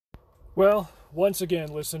Well, once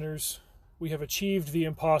again, listeners, we have achieved the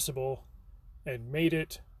impossible and made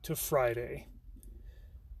it to Friday.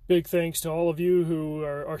 Big thanks to all of you who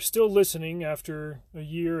are still listening after a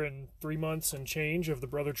year and 3 months and change of the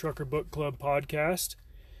Brother Trucker Book Club podcast.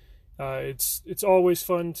 It's always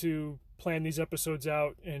fun to plan these episodes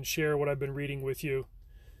out and share what I've been reading with you,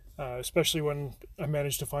 especially when I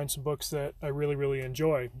manage to find some books that I really, really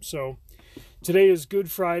enjoy. So today is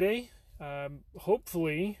Good Friday.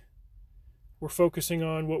 Hopefully we're focusing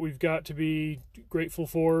on what we've got to be grateful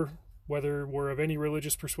for, whether we're of any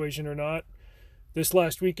religious persuasion or not. This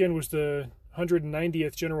last weekend was the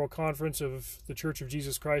 190th General Conference of the Church of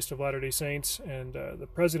Jesus Christ of Latter-day Saints, and the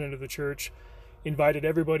president of the church invited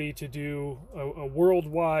everybody to do a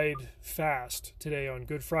worldwide fast today on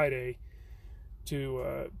Good Friday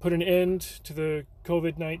to put an end to the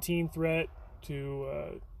COVID-19 threat,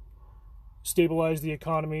 to stabilize the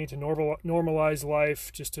economy, to normalize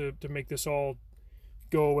life, just to make this all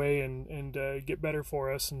go away and get better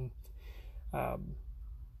for us. And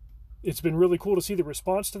it's been really cool to see the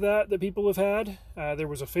response to that people have had. There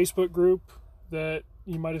was a Facebook group that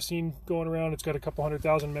you might have seen going around. It's got a couple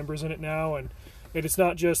 100,000 members in it now, and it's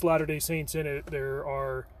not just Latter-day Saints in it. There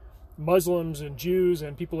are Muslims and Jews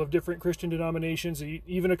and people of different Christian denominations,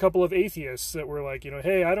 even a couple of atheists that were like,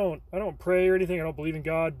 hey, I don't pray or anything, I don't believe in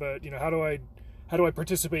God, but how do I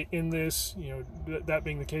participate in this? That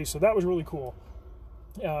being the case. So that was really cool.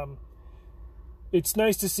 It's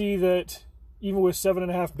nice to see that even with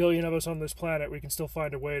 7.5 billion of us on this planet, we can still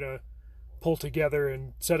find a way to pull together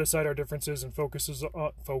and set aside our differences and focus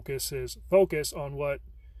on what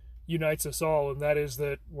unites us all, and that is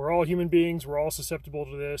that we're all human beings, we're all susceptible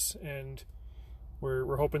to this, and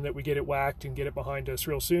we're hoping that we get it whacked and get it behind us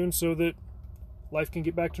real soon so that life can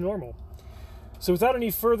get back to normal. So without any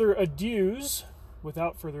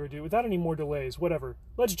more delays, whatever,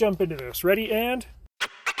 let's jump into this. Ready, and...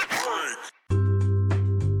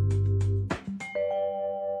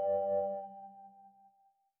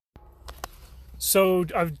 So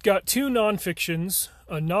I've got 2 nonfictions,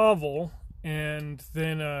 a novel, and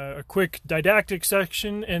then a quick didactic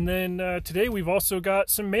section, and then today we've also got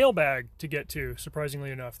some mailbag to get to, surprisingly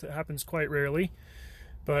enough. That happens quite rarely,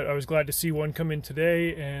 but I was glad to see one come in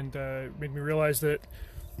today, and made me realize that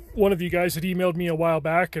one of you guys had emailed me a while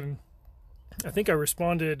back, and I think I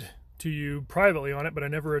responded to you privately on it, but I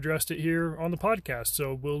never addressed it here on the podcast,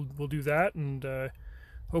 so we'll do that, and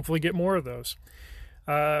hopefully get more of those.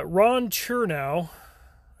 Ron Chernow,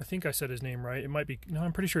 I think I said his name right. It might be, no,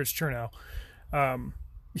 I'm pretty sure it's Chernow.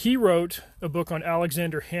 He wrote a book on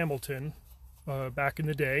Alexander Hamilton back in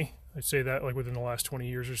the day. I'd say that like within the last 20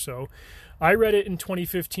 years or so. I read it in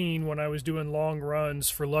 2015 when I was doing long runs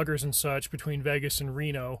for luggers and such between Vegas and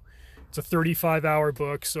Reno. It's a 35-hour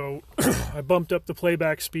book, so I bumped up the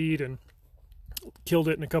playback speed and killed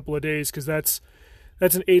it in a couple of days, because that's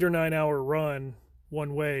an 8 or 9 hour run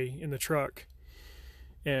one way in the truck.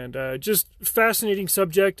 And just fascinating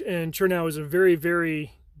subject, and Chernow is a very,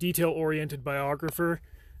 very detail-oriented biographer,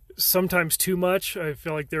 sometimes too much. I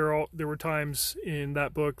feel like there were times in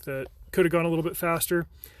that book that could have gone a little bit faster.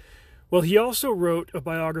 Well, he also wrote a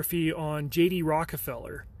biography on J.D.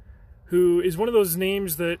 Rockefeller, who is one of those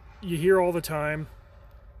names that you hear all the time,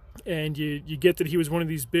 and you get that he was one of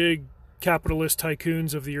these big capitalist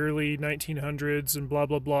tycoons of the early 1900s and blah,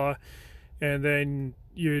 blah, blah. And then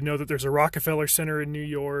you know that there's a Rockefeller Center in New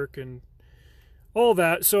York and all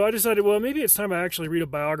that. So I decided, well, maybe it's time I actually read a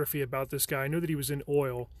biography about this guy. I know that he was in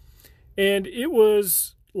oil. And it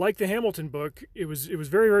was like the Hamilton book. It was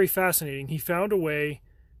very, very fascinating. He found a way,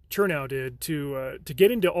 Chernow did, to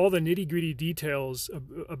get into all the nitty-gritty details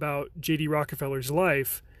about J.D. Rockefeller's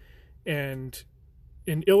life and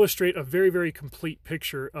illustrate a very, very complete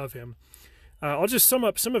picture of him. I'll just sum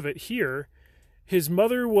up some of it here. His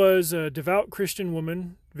mother was a devout Christian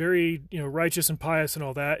woman, very, righteous and pious and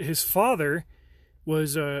all that. His father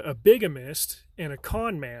was a bigamist and a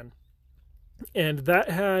con man. And that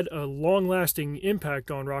had a long-lasting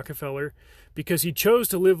impact on Rockefeller, because he chose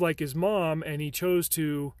to live like his mom, and he chose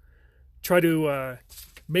to try to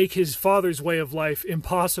make his father's way of life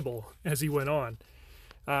impossible as he went on.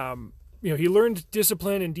 He learned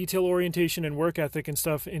discipline and detail orientation and work ethic and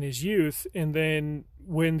stuff in his youth, and then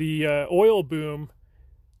when the oil boom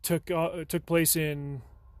took place in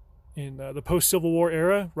the post-Civil War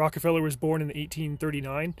era, Rockefeller was born in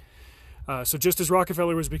 1839. So just as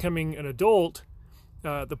Rockefeller was becoming an adult,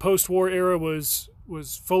 the post-war era was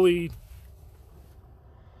fully,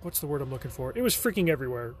 what's the word I'm looking for? It was freaking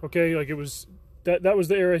everywhere. Okay, like it was that was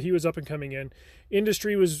the era he was up and coming in.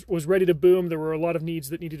 Industry was ready to boom. There were a lot of needs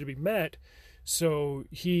that needed to be met. So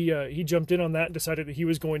he jumped in on that and decided that he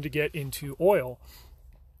was going to get into oil.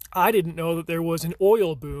 I didn't know that there was an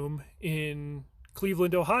oil boom in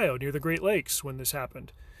Cleveland, Ohio, near the Great Lakes when this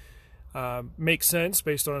happened. Makes sense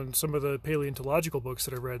based on some of the paleontological books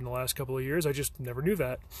that I've read in the last couple of years. I just never knew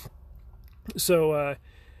that. So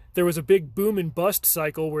there was a big boom and bust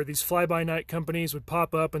cycle where these fly-by-night companies would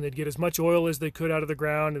pop up and they'd get as much oil as they could out of the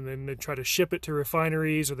ground, and then they'd try to ship it to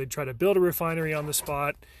refineries, or they'd try to build a refinery on the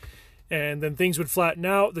spot. And then things would flatten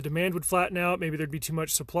out, the demand would flatten out, maybe there'd be too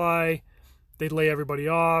much supply, they'd lay everybody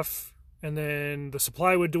off, and then the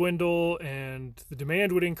supply would dwindle and the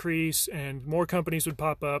demand would increase and more companies would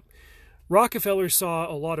pop up. Rockefeller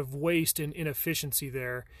saw a lot of waste and inefficiency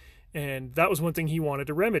there, and that was one thing he wanted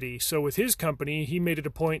to remedy. So with his company, he made it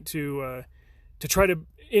a point to try to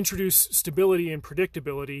introduce stability and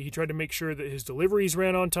predictability. He tried to make sure that his deliveries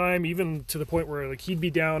ran on time, even to the point where like he'd be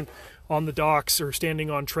down on the docks or standing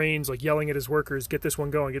on trains, like yelling at his workers, "Get this one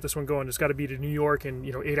going, get this one going. It's got to be to New York in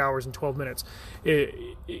 8 hours and 12 minutes."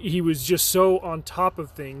 He was just so on top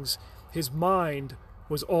of things. His mind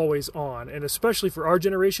was always on, and especially for our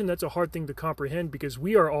generation, that's a hard thing to comprehend because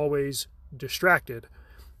we are always distracted.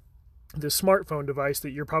 The smartphone device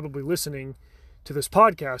that you're probably listening to this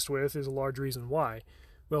podcast with is a large reason why.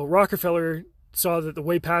 Well, Rockefeller saw that the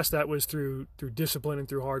way past that was through discipline and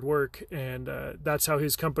through hard work, and that's how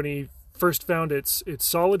his company first found its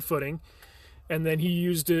solid footing, and then he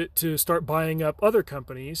used it to start buying up other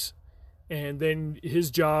companies, and then his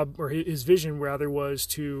job, or his vision rather, was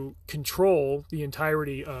to control the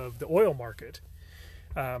entirety of the oil market.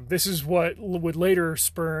 This is what would later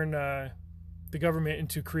spurn the government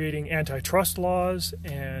into creating antitrust laws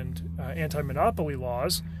and anti-monopoly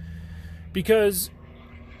laws, because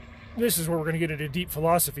this is where we're going to get into deep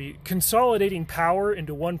philosophy. Consolidating power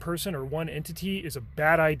into one person or one entity is a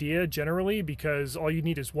bad idea generally, because all you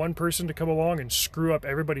need is one person to come along and screw up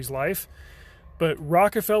everybody's life. But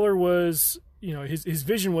Rockefeller was, his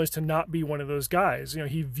vision was to not be one of those guys.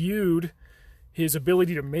 He viewed his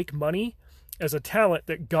ability to make money as a talent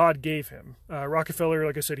that God gave him. Rockefeller,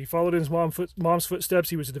 like I said, he followed in his mom's footsteps.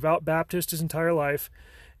 He was a devout Baptist his entire life,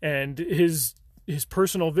 and his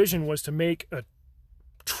personal vision was to make a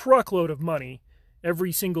truckload of money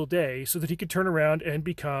every single day so that he could turn around and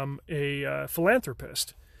become a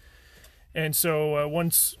philanthropist. And so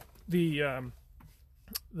once the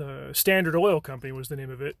Standard Oil Company was the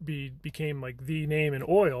name of it, became like the name in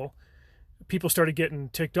oil, people started getting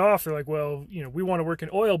ticked off. They're like, well, we want to work in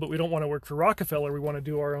oil, but we don't want to work for Rockefeller. We want to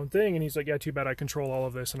do our own thing. And he's like, yeah, too bad I control all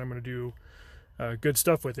of this, and I'm going to do good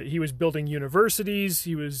stuff with it. He was building universities.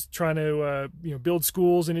 He was trying to build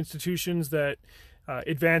schools and institutions that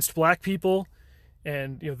advanced black people,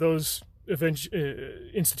 and those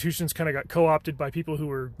institutions kind of got co-opted by people who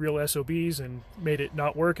were real SOBs and made it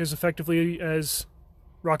not work as effectively as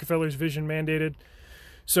Rockefeller's vision mandated.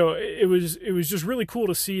 So it was just really cool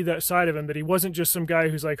to see that side of him, that he wasn't just some guy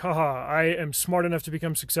who's like, haha, I am smart enough to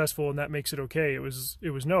become successful and that makes it okay. It was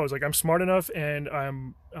like, I'm smart enough and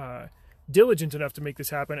I'm diligent enough to make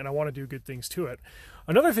this happen, and I want to do good things to it.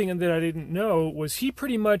 Another thing that I didn't know was he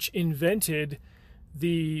pretty much invented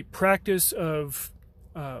the practice of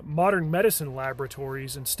modern medicine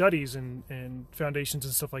laboratories and studies and foundations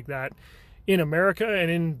and stuff like that in America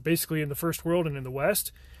and basically in the first world and in the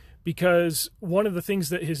West. Because one of the things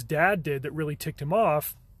that his dad did that really ticked him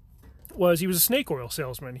off was he was a snake oil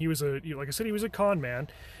salesman. He was like I said, he was a con man.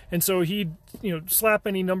 And so he'd, slap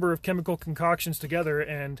any number of chemical concoctions together,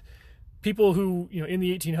 and people who, in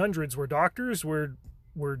the 1800s were doctors were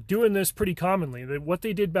doing this pretty commonly. What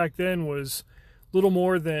they did back then was little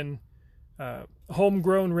more than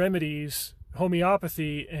homegrown remedies,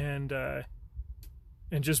 homeopathy, and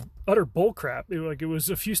just utter bullcrap. It was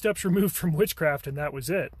a few steps removed from witchcraft, and that was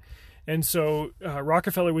it. And so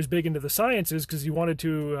Rockefeller was big into the sciences because he wanted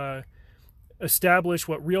to establish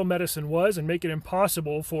what real medicine was and make it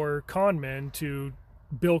impossible for con men to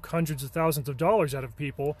bilk hundreds of thousands of dollars out of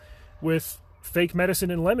people with fake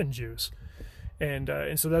medicine and lemon juice. And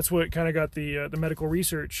so that's what kind of got the medical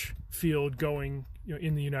research field going,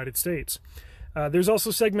 in the United States. There's also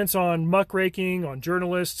segments on muckraking, on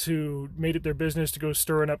journalists who made it their business to go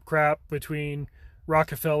stirring up crap between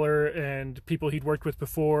Rockefeller and people he'd worked with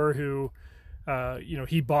before who,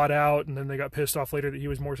 he bought out, and then they got pissed off later that he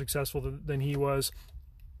was more successful than he was.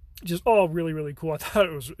 Just all really, really cool. I thought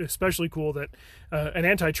it was especially cool that an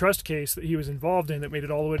antitrust case that he was involved in that made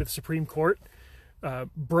it all the way to the Supreme Court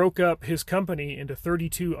broke up his company into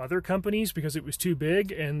 32 other companies because it was too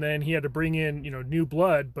big, and then he had to bring in new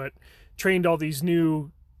blood, but trained all these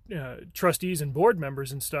new trustees and board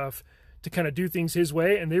members and stuff to kind of do things his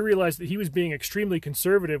way, and they realized that he was being extremely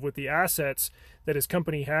conservative with the assets that his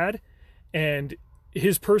company had, and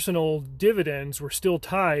his personal dividends were still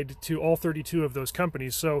tied to all 32 of those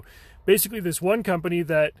companies. So basically this one company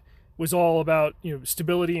that was all about,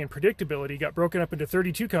 stability and predictability got broken up into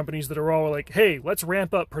 32 companies that are all like, hey, let's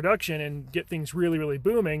ramp up production and get things really, really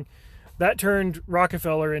booming. That turned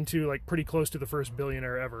Rockefeller into like pretty close to the first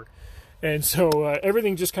billionaire ever. And so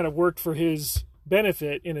everything just kind of worked for his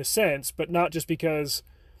benefit in a sense, but not just because,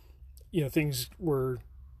 things were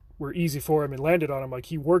easy for him and landed on him. Like,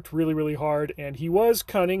 he worked really, really hard, and he was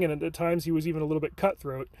cunning, and at times he was even a little bit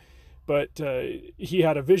cutthroat, but he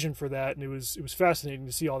had a vision for that, and it was fascinating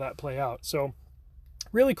to see all that play out. So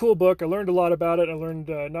really cool book. I learned a lot about it. I learned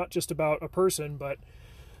not just about a person, but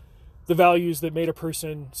the values that made a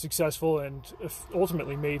person successful and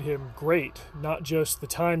ultimately made him great. Not just the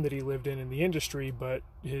time that he lived in the industry, but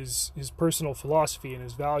his personal philosophy and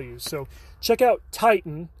his values. So check out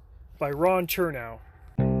Titan by Ron Chernow.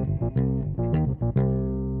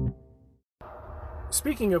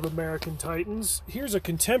 Speaking of American Titans, here's a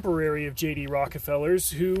contemporary of J.D.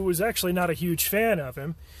 Rockefeller's who was actually not a huge fan of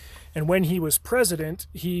him. And when he was president,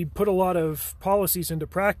 he put a lot of policies into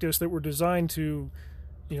practice that were designed to,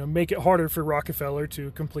 make it harder for Rockefeller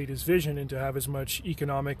to complete his vision and to have as much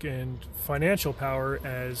economic and financial power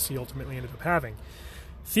as he ultimately ended up having.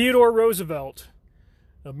 Theodore Roosevelt,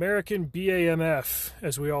 American BAMF,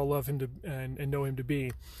 as we all love him to and know him to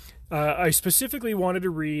be. I specifically wanted to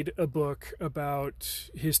read a book about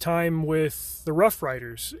his time with the Rough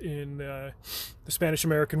Riders in the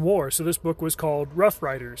Spanish-American War. So this book was called Rough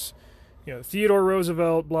Riders. Theodore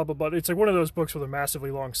Roosevelt, blah, blah, blah. It's like one of those books with a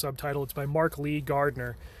massively long subtitle. It's by Mark Lee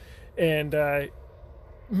Gardner. And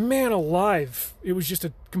man alive, it was just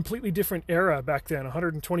a completely different era back then,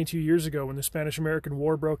 122 years ago when the Spanish-American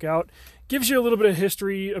War broke out. Gives you a little bit of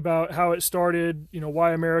history about how it started,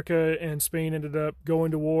 why America and Spain ended up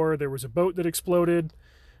going to war. There was a boat that exploded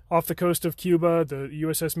off the coast of Cuba, the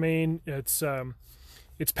USS Maine.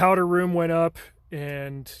 Its powder room went up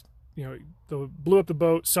and, blew up the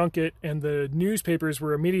boat, sunk it, and the newspapers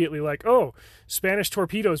were immediately like, oh, Spanish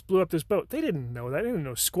torpedoes blew up this boat. They didn't know that. They didn't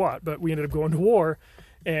know squat, but we ended up going to war.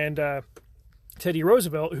 And Teddy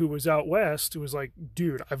Roosevelt, who was out west, was like,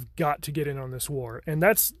 dude, I've got to get in on this war. And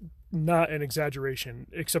that's not an exaggeration,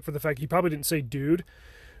 except for the fact he probably didn't say dude,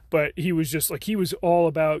 but he was just like, he was all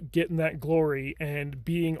about getting that glory and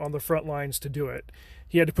being on the front lines to do it.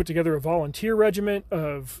 He had to put together a volunteer regiment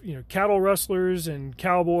of, cattle rustlers and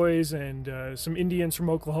cowboys and some Indians from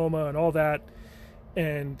Oklahoma and all that.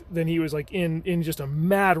 And then he was like in just a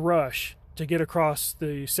mad rush to get across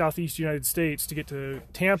the southeast United States to get to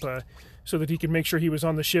Tampa so that he could make sure he was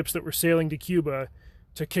on the ships that were sailing to Cuba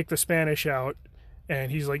to kick the Spanish out.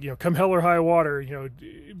 And he's like, come hell or high water,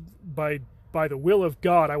 by the will of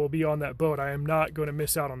God, I will be on that boat. I am not going to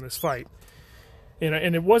miss out on this fight.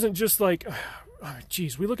 And it wasn't just like,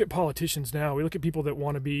 geez, we look at politicians now. We look at people that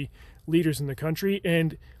want to be leaders in the country,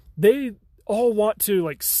 and they all want to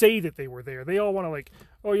like say that they were there. They all want to like,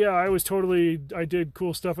 oh yeah, I did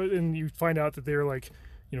cool stuff. And you find out that they're like,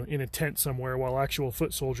 in a tent somewhere while actual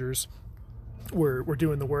foot soldiers were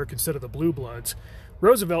doing the work instead of the blue bloods.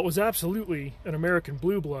 Roosevelt was absolutely an American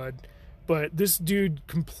blue blood, but this dude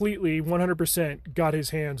completely 100% got his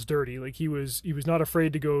hands dirty. Like he was not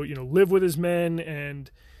afraid to go, live with his men and,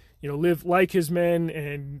 live like his men.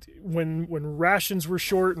 And when rations were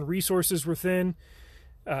short and resources were thin,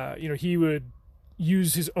 he would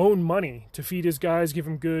use his own money to feed his guys, give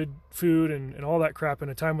them good food and all that crap in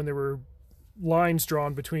a time when there were lines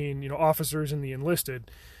drawn between, officers and the enlisted.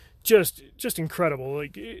 Just incredible.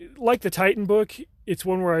 Like the Titan book, it's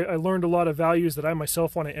one where I learned a lot of values that I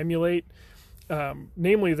myself want to emulate.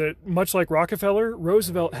 Namely that much like Rockefeller,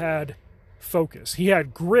 Roosevelt had focus. He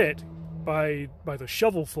had grit by the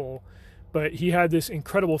shovelful, but he had this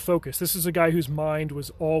incredible focus. This is a guy whose mind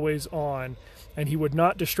was always on, and he would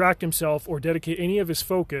not distract himself or dedicate any of his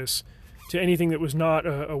focus to anything that was not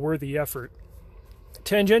a worthy effort.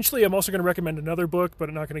 Tangentially, I'm also going to recommend another book, but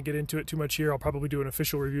I'm not going to get into it too much here. I'll probably do an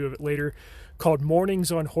official review of it later, called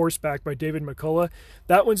Mornings on Horseback by David McCullough.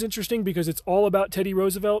 That one's interesting because it's all about Teddy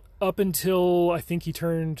Roosevelt up until I think he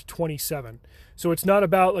turned 27. So it's not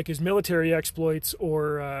about like his military exploits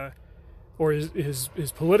or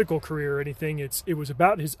his political career or anything. It was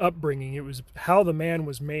about his upbringing. It was how the man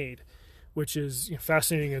was made, which is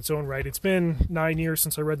fascinating in its own right. It's been 9 years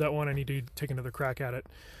since I read that one. I need to take another crack at it.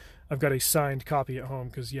 I've got a signed copy at home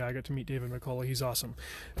because, I got to meet David McCullough. He's awesome.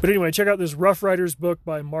 But anyway, check out this Rough Riders book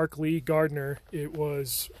by Mark Lee Gardner. It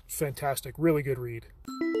was fantastic. Really good read.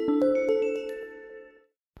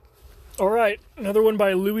 All right, another one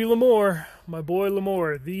by Louis L'Amour, my boy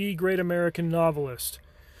L'Amour, the great American novelist.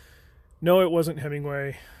 No, it wasn't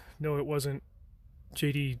Hemingway. No, it wasn't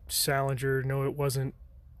J.D. Salinger. No, it wasn't,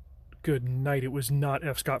 good night, it was not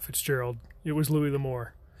F. Scott Fitzgerald. It was Louis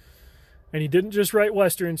L'Amour. And he didn't just write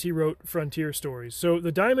westerns, he wrote frontier stories. So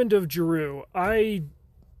The Diamond of Jeru, I'd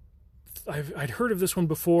heard of this one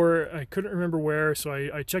before. I couldn't remember where, so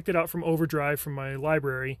I checked it out from Overdrive from my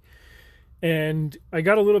library. And I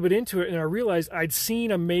got a little bit into it, and I realized I'd seen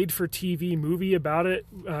a made-for-TV movie about it.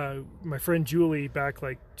 My friend Julie, back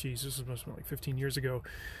this must have been 15 years ago.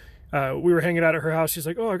 We were hanging out at her house. She's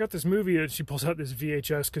like, "Oh, I got this movie," and she pulls out this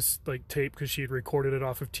VHS tape because she had recorded it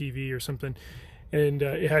off of TV or something. And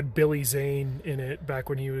it had Billy Zane in it back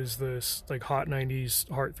when he was this hot 90s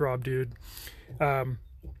heartthrob dude.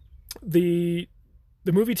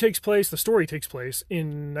 The story takes place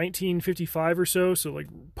in 1955 or so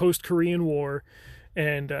post-Korean War,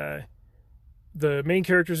 and the main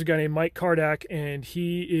character is a guy named Mike Kardak, and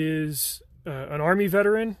he is an Army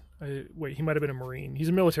veteran. He might have been a Marine. He's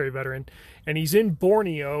a military veteran, and he's in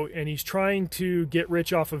Borneo, and he's trying to get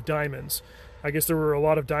rich off of diamonds. I guess there were a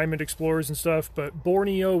lot of diamond explorers and stuff, but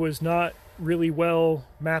Borneo was not really well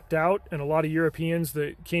mapped out, and a lot of Europeans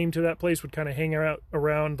that came to that place would kind of hang out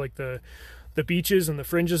around the beaches and the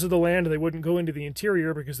fringes of the land, and they wouldn't go into the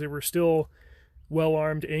interior because there were still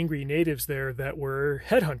well-armed, angry natives there that were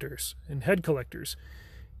headhunters and head collectors.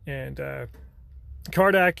 And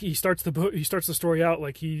Kardak, he starts the story out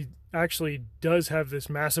like he actually does have this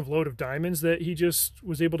massive load of diamonds that he just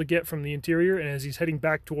was able to get from the interior, and as he's heading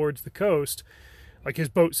back towards the coast, his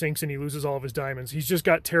boat sinks and he loses all of his diamonds. He's just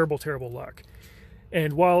got terrible, terrible luck.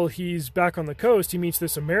 And while he's back on the coast, he meets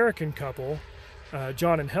this American couple,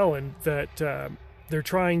 John and Helen, that they're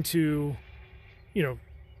trying to,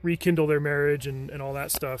 rekindle their marriage and all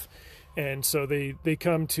that stuff. And so they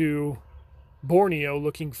come to Borneo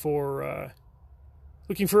looking for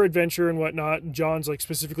adventure and whatnot. And John's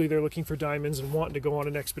specifically they're looking for diamonds and wanting to go on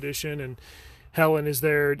an expedition. And Helen is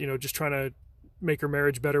there, just trying to make her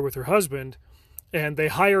marriage better with her husband. And they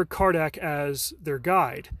hire Kardak as their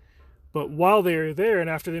guide. But while they're there, and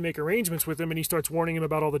after they make arrangements with him, and he starts warning him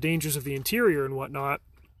about all the dangers of the interior and whatnot,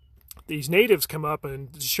 these natives come up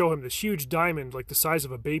and show him this huge diamond, the size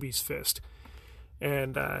of a baby's fist.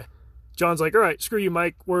 And John's like, "All right, screw you,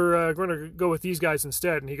 Mike. We're going to go with these guys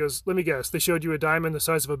instead." And he goes, "Let me guess, they showed you a diamond the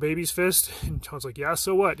size of a baby's fist?" And John's like, "Yeah,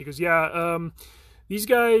 so what?" He goes, "Yeah, these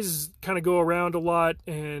guys kind of go around a lot,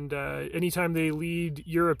 and anytime they lead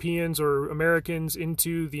Europeans or Americans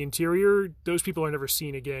into the interior, those people are never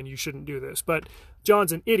seen again. You shouldn't do this." But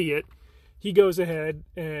John's an idiot. He goes ahead,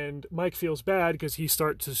 and Mike feels bad because he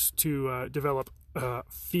starts to develop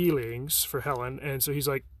feelings for Helen, and so he's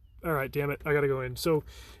like, "All right, damn it, I gotta go in." So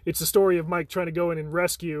it's the story of Mike trying to go in and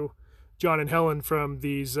rescue John and Helen from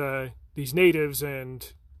these natives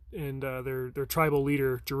and their tribal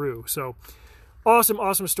leader Jeru. So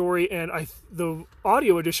awesome story. And the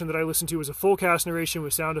audio edition that I listened to was a full cast narration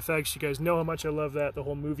with sound effects. You guys know how much I love that, the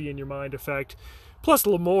whole movie in your mind effect. Plus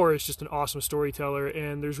L'Amour is just an awesome storyteller,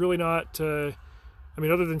 and there's really not other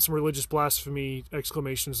than some religious blasphemy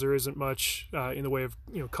exclamations, there isn't much in the way of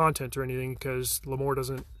content or anything, because L'Amour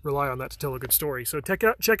doesn't rely on that to tell a good story. So check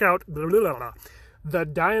out The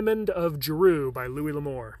Diamond of Jeru by Louis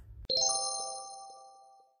L'Amour.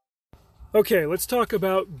 Okay, let's talk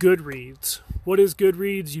about Goodreads. What is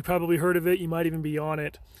Goodreads? You probably heard of it. You might even be on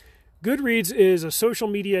it. Goodreads is a social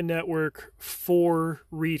media network for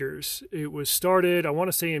readers. It was started, I want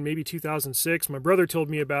to say, in maybe 2006. My brother told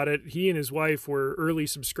me about it. He and his wife were early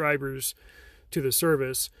subscribers to the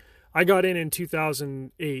service. I got in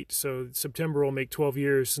 2008, so September will make 12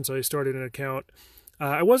 years since I started an account.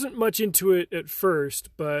 I wasn't much into it at first,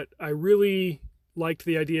 but I really liked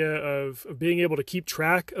the idea of being able to keep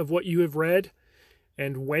track of what you have read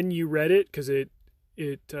and when you read it, because it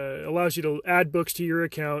allows you to add books to your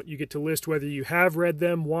account. You get to list whether you have read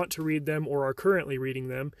them, want to read them, or are currently reading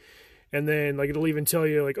them. And then it'll even tell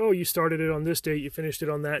you oh, you started it on this date, you finished it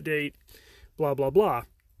on that date, blah, blah, blah.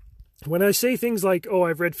 When I say things like, "Oh,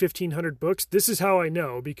 I've read 1,500 books," this is how I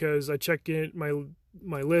know, because I checked in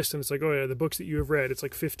my list and it's "Oh yeah, the books that you have read," it's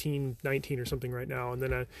 1519 or something right now. And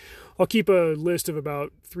then I'll keep a list of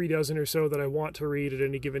about 36 or so that I want to read at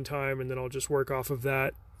any given time, and then I'll just work off of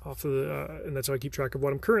that. And that's how I keep track of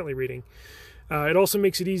what I'm currently reading. It also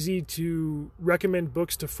makes it easy to recommend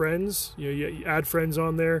books to friends. You add friends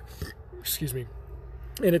on there. Excuse me.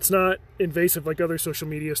 And it's not invasive like other social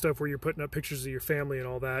media stuff where you're putting up pictures of your family and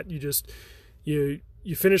all that. You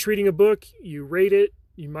finish reading a book, you rate it,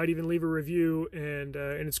 you might even leave a review, and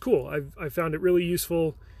it's cool. I've found it really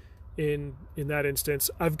useful in that instance.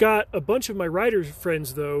 I've got a bunch of my writer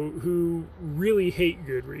friends, though, who really hate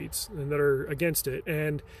Goodreads and that are against it.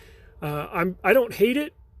 And I don't hate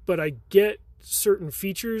it, but I get certain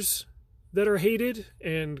features that are hated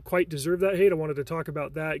and quite deserve that hate. I wanted to talk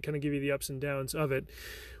about that, kind of give you the ups and downs of it.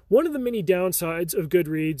 One of the many downsides of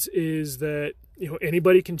Goodreads is that,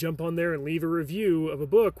 anybody can jump on there and leave a review of a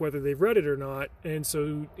book, whether they've read it or not. And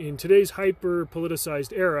so in today's hyper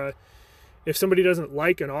politicized era, if somebody doesn't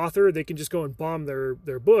like an author, they can just go and bomb their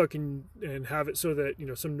book and have it so that,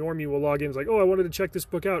 some normie will log in and is like, oh, I wanted to check this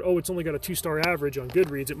book out. Oh, it's only got a 2-star average on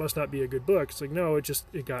Goodreads. It must not be a good book. It's like, no, it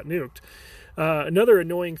got nuked. Another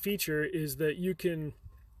annoying feature is that you can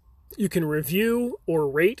review or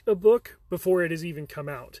rate a book before it has even come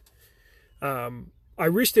out. I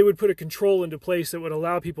wish they would put a control into place that would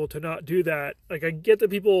allow people to not do that. Like, I get that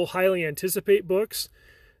people highly anticipate books.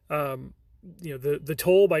 The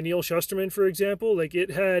Toll by Neil Shusterman, for example, like it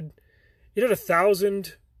had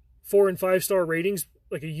 1,000 4- and 5-star ratings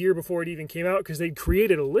like a year before it even came out because they'd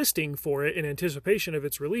created a listing for it in anticipation of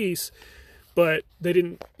its release. But they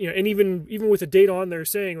didn't, and even with a date on there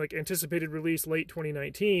saying like anticipated release late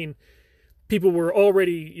 2019, people were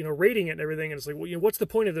already, rating it and everything. And it's like, well, what's the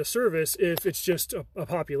point of the service if it's just a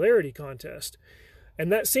popularity contest?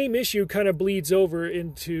 And that same issue kind of bleeds over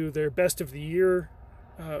into their best of the year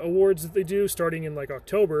awards that they do starting in like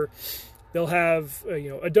October. They'll have,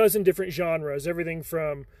 a dozen different genres, everything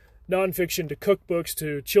from nonfiction to cookbooks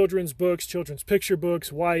to children's books, children's picture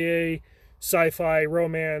books, YA, sci-fi,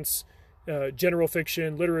 romance, general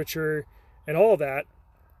fiction, literature, and all that.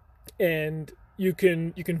 And you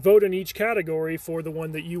can vote in each category for the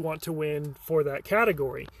one that you want to win for that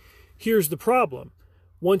category. Here's the problem.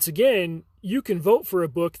 Once again, you can vote for a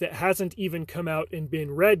book that hasn't even come out and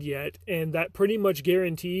been read yet, and that pretty much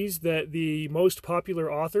guarantees that the most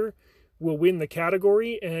popular author will win the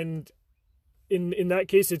category. And in that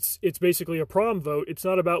case, it's basically a prom vote. It's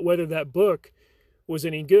not about whether that book was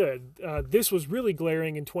any good. This was really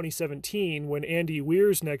glaring in 2017 when Andy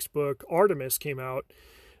Weir's next book, Artemis, came out.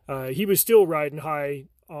 He was still riding high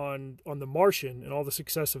on The Martian and all the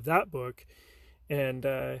success of that book, and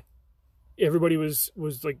everybody was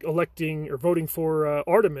like electing or voting for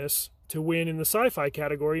Artemis to win in the sci-fi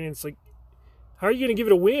category. And it's like, how are you going to give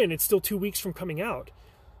it a win? It's still 2 weeks from coming out.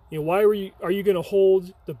 Why are you going to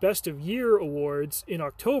hold the best of year awards in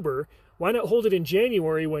October? Why not hold it in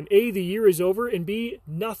January when A, the year is over, and B,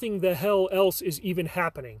 nothing the hell else is even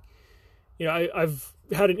happening? I've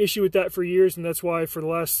had an issue with that for years, and that's why for the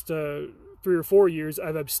last 3 or 4 years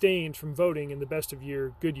I've abstained from voting in the best of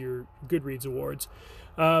year Goodreads awards.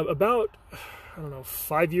 About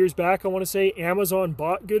 5 years back, I want to say, Amazon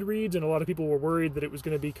bought Goodreads, and a lot of people were worried that it was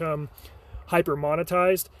going to become hyper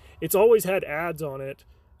monetized. It's always had ads on it.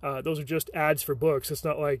 Those are just ads for books. It's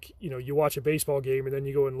not like, you watch a baseball game and then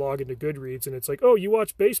you go and log into Goodreads and it's like, oh, you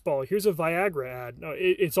watch baseball, here's a Viagra ad. No,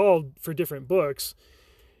 it's all for different books.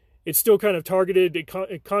 It's still kind of targeted.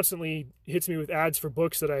 It constantly hits me with ads for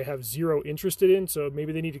books that I have zero interest in, so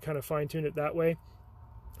maybe they need to kind of fine-tune it that way.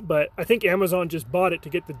 But I think Amazon just bought it to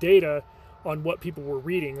get the data on what people were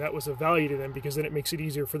reading. That was of value to them because then it makes it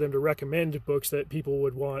easier for them to recommend books that people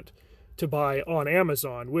would want to buy on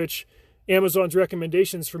Amazon, which Amazon's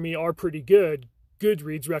recommendations for me are pretty good.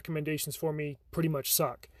 Goodreads recommendations for me pretty much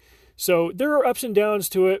suck. So there are ups and downs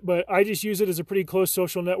to it, but I just use it as a pretty close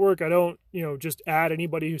social network. I don't, just add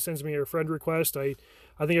anybody who sends me a friend request. I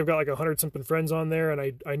think I've got like 100-something friends on there,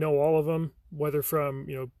 and I know all of them, whether from,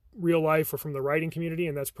 real life or from the writing community,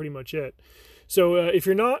 and that's pretty much it. So if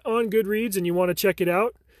you're not on Goodreads and you want to check it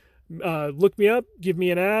out, look me up, give me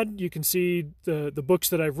an ad. You can see the books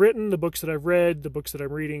that I've written, the books that I've read, the books that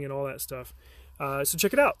I'm reading, and all that stuff. So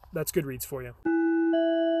check it out. That's Goodreads for you.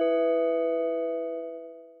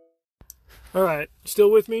 All right,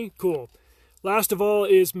 still with me? Cool. Last of all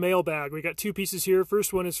is mailbag. We got 2 pieces here.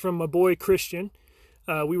 First one is from my boy Christian.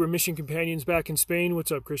 We were mission companions back in Spain.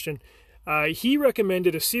 What's up, Christian? He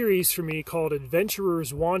recommended a series for me called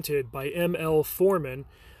Adventurers Wanted by M.L. Foreman.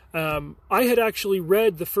 I had actually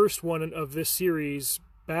read the first one of this series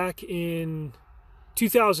back in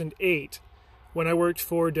 2008 when I worked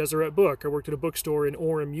for Deseret Book. I worked at a bookstore in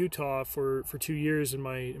Orem, Utah for 2 years in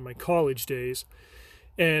my college days.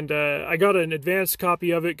 And I got an advanced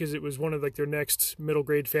copy of it because it was one of like their next middle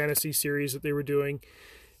grade fantasy series that they were doing.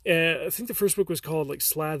 I think the first book was called like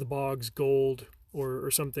Slathbog's Gold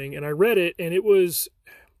or something. And I read it, and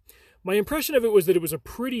my impression of it was that it was a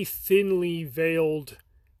pretty thinly veiled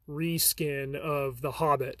reskin of The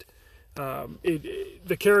Hobbit.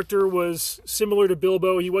 The character was similar to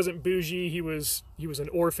Bilbo. He wasn't bougie. He was an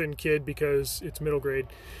orphan kid because it's middle grade.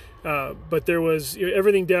 But there was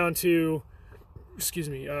everything down to,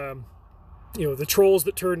 the trolls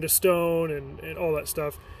that turned to stone and all that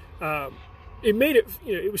stuff. It made it,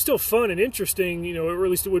 it was still fun and interesting, or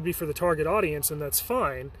at least it would be for the target audience, and that's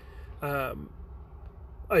fine.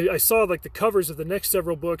 I saw like the covers of the next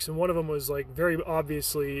several books, and one of them was like very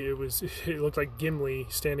obviously it looked like Gimli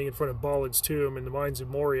standing in front of Balin's tomb in the mines of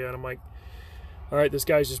Moria, and I'm like, all right, this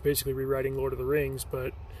guy's just basically rewriting Lord of the Rings,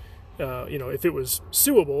 but if it was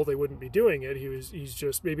suable, they wouldn't be doing it. He's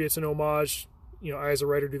just, maybe it's an homage. I as a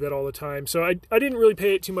writer do that all the time. So I didn't really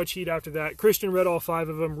pay it too much heed after that. Christian read all 5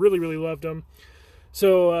 of them, really, really loved them.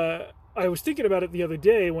 So I was thinking about it the other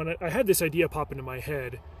day when I had this idea pop into my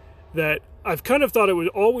head that I've kind of thought it would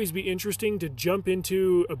always be interesting to jump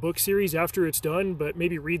into a book series after it's done, but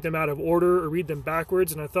maybe read them out of order or read them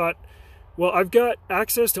backwards. And I thought, well, I've got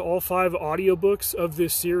access to all 5 audiobooks of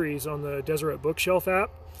this series on the Deseret Bookshelf app.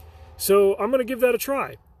 So I'm going to give that a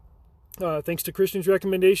try. Thanks to Christian's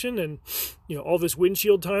recommendation and all this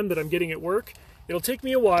windshield time that I'm getting at work. It'll take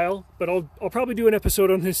me a while, but I'll probably do an episode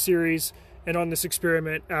on this series and on this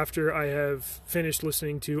experiment after I have finished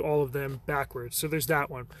listening to all of them backwards. So there's that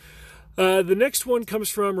one. The next one comes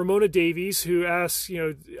from Ramona Davies, who asks,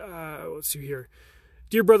 let's see here.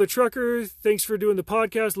 Dear Brother Trucker, thanks for doing the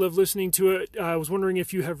podcast. Love listening to it. I was wondering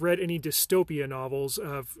if you have read any dystopia novels.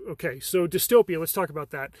 Okay, so dystopia, let's talk about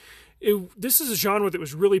that. This is a genre that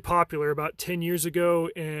was really popular about 10 years ago,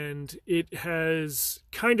 and it has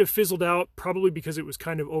kind of fizzled out, probably because it was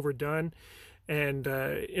kind of overdone and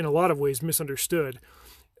in a lot of ways misunderstood.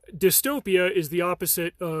 Dystopia is the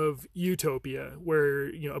opposite of utopia, where,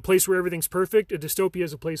 a place where everything's perfect. A dystopia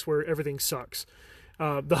is a place where everything sucks.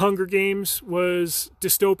 The Hunger Games was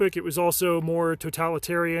dystopic. It was also more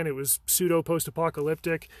totalitarian. It was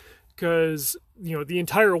pseudo-post-apocalyptic because, the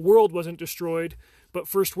entire world wasn't destroyed, but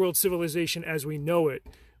first world civilization as we know it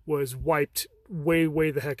was wiped way, way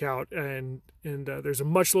the heck out. And there's a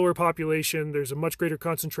much lower population. There's a much greater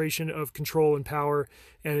concentration of control and power.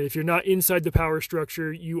 And if you're not inside the power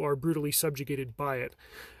structure, you are brutally subjugated by it.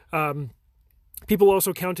 People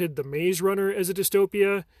also counted The Maze Runner as a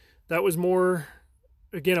dystopia. That was more,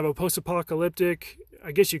 again, of a post-apocalyptic.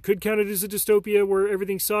 I guess you could count it as a dystopia where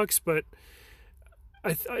everything sucks, but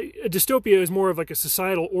a dystopia is more of like a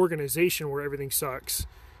societal organization where everything sucks.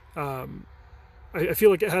 I feel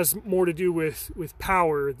like it has more to do with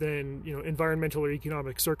power than environmental or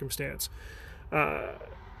economic circumstance. A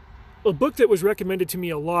book that was recommended to me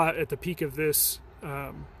a lot at the peak of this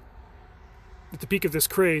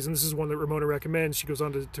craze, and this is one that Ramona recommends. She goes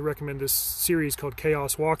on to recommend this series called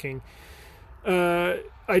Chaos Walking.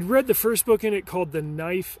 I'd read the first book in it called The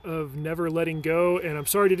Knife of Never Letting Go, and I'm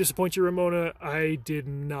sorry to disappoint you, Ramona. I did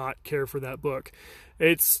not care for that book.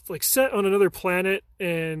 It's like set on another planet,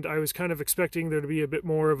 and I was kind of expecting there to be a bit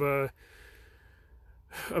more of an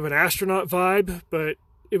astronaut vibe, but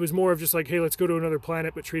it was more of just like, hey, let's go to another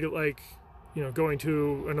planet, but treat it like, going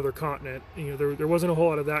to another continent. There wasn't a whole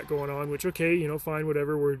lot of that going on, which, okay, fine,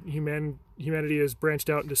 whatever. Humanity has branched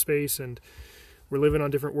out into space, and we're living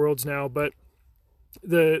on different worlds now, but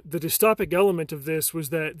the dystopic element of this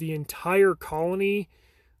was that the entire colony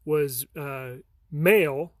was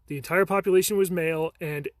male, the entire population was male,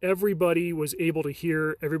 and everybody was able to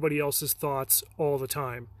hear everybody else's thoughts all the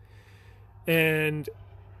time. And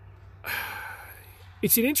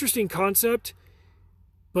it's an interesting concept,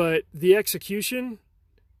 but the execution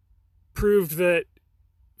proved that,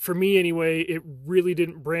 for me anyway, it really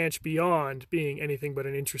didn't branch beyond being anything but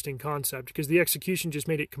an interesting concept, because the execution just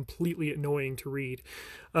made it completely annoying to read.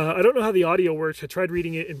 I don't know how the audio works. I tried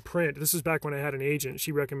reading it in print. This is back when I had an agent.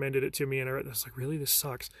 She recommended it to me, and I was like, really? This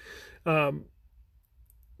sucks.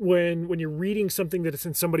 When you're reading something that is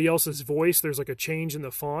in somebody else's voice, there's like a change in the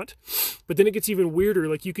font, but then it gets even weirder.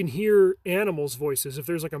 Like you can hear animals' voices. If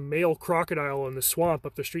there's like a male crocodile in the swamp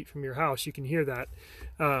up the street from your house, you can hear that.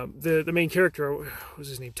 The main character, what was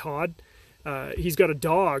his name? Todd. He's got a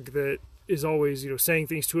dog that is always, saying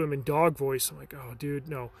things to him in dog voice. I'm like, oh dude,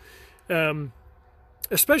 no.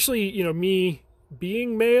 Especially, me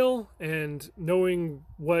being male and knowing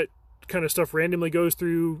what kind of stuff randomly goes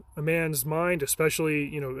through a man's mind,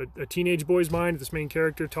 especially a teenage boy's mind. This main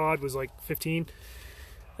character Todd was like 15.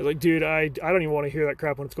 I was like, dude, I don't even want to hear that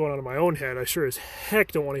crap when it's going on in my own head. I sure as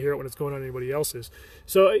heck don't want to hear it when it's going on in anybody else's.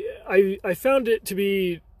 So I found it to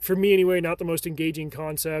be, for me anyway, not the most engaging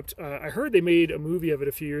concept. I heard they made a movie of it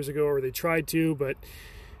a few years ago, or they tried to, but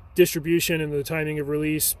distribution and the timing of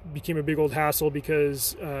release became a big old hassle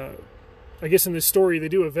because I guess in this story, they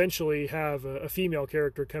do eventually have a female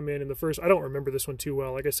character come in the first. I don't remember this one too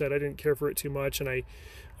well. Like I said, I didn't care for it too much, and I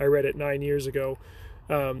read it 9 years ago.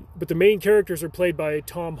 But the main characters are played by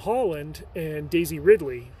Tom Holland and Daisy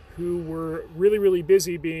Ridley, who were really, really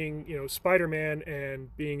busy being, Spider-Man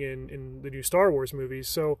and being in the new Star Wars movies.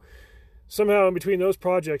 So somehow in between those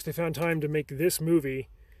projects, they found time to make this movie,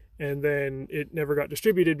 and then it never got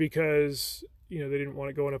distributed because, they didn't want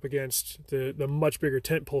it going up against the much bigger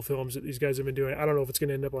tentpole films that these guys have been doing. I don't know if it's going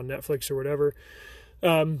to end up on Netflix or whatever.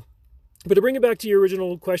 But to bring it back to your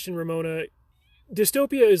original question, Ramona,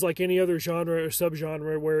 dystopia is like any other genre or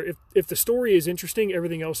subgenre where if the story is interesting,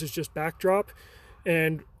 everything else is just backdrop.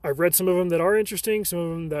 And I've read some of them that are interesting, some of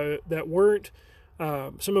them that weren't,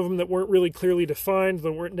 some of them that weren't really clearly defined,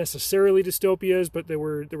 that weren't necessarily dystopias, but they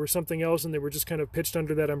were something else, and they were just kind of pitched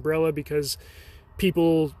under that umbrella because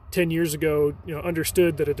people 10 years ago,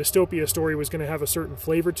 understood that a dystopia story was going to have a certain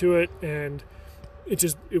flavor to it, and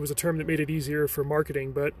it was a term that made it easier for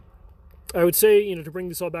marketing. But I would say, to bring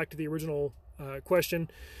this all back to the original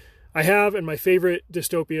question, I have, and my favorite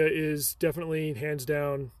dystopia is definitely, hands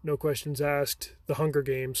down, no questions asked, The Hunger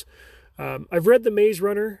Games. I've read The Maze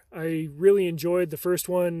Runner. I really enjoyed the first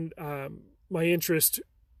one. My interest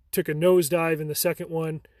took a nosedive in the second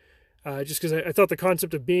one, just because I thought the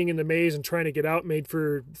concept of being in the maze and trying to get out made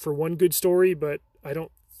for one good story, but I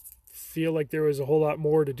don't feel like there was a whole lot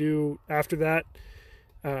more to do after that.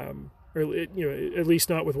 Or at least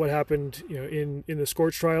not with what happened, in the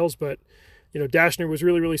Scorch trials, but Dashner was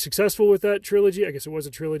really, really successful with that trilogy. I guess it was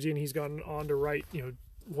a trilogy, and he's gone on to write,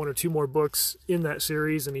 one or two more books in that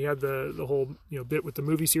series, and he had the whole, bit with the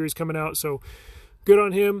movie series coming out. So good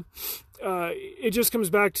on him. It just comes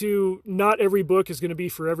back to not every book is going to be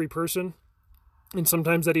for every person. And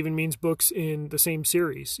sometimes that even means books in the same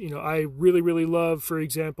series. I really, really love, for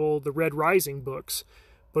example, the Red Rising books,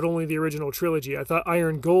 but only the original trilogy. I thought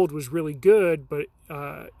Iron Gold was really good, but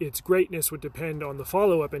its greatness would depend on the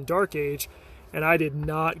follow-up in Dark Age, and I did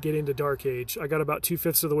not get into Dark Age. I got about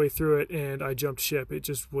 2/5 of the way through it, and I jumped ship. It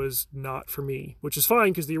just was not for me, which is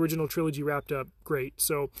fine because the original trilogy wrapped up great.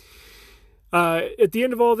 So at the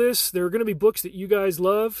end of all this, there are going to be books that you guys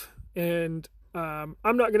love, and I'm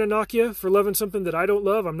not going to knock you for loving something that I don't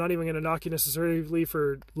love. I'm not even going to knock you necessarily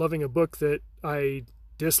for loving a book that I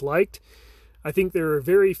disliked. I think there are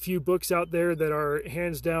very few books out there that are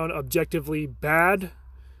hands down objectively bad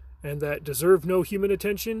and that deserve no human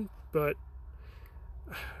attention, but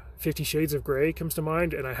 50 Shades of Grey comes to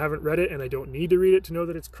mind, and I haven't read it, and I don't need to read it to know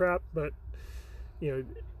that it's crap, but you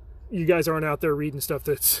guys aren't out there reading stuff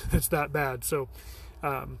that's that bad. So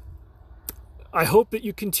I hope that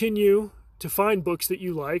you continue to find books that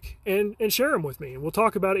you like and share them with me, and we'll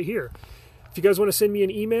talk about it here. If you guys want to send me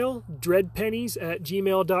an email,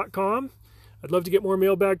 dreadpennies@gmail.com. I'd love to get more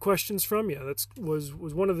mailbag questions from you. That was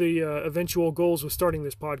one of the eventual goals with starting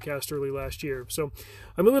this podcast early last year. So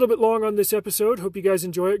I'm a little bit long on this episode. Hope you guys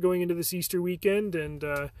enjoy it going into this Easter weekend,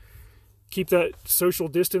 and keep that social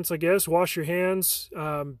distance, I guess. Wash your hands.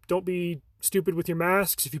 Don't be stupid with your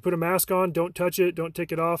masks. If you put a mask on, don't touch it. Don't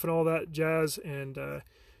take it off and all that jazz. And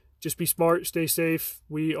just be smart. Stay safe.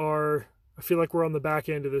 I feel like we're on the back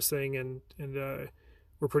end of this thing, and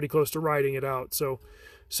we're pretty close to riding it out. So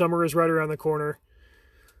summer is right around the corner.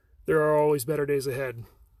 There are always better days ahead.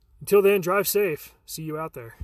 Until then, drive safe. See you out there.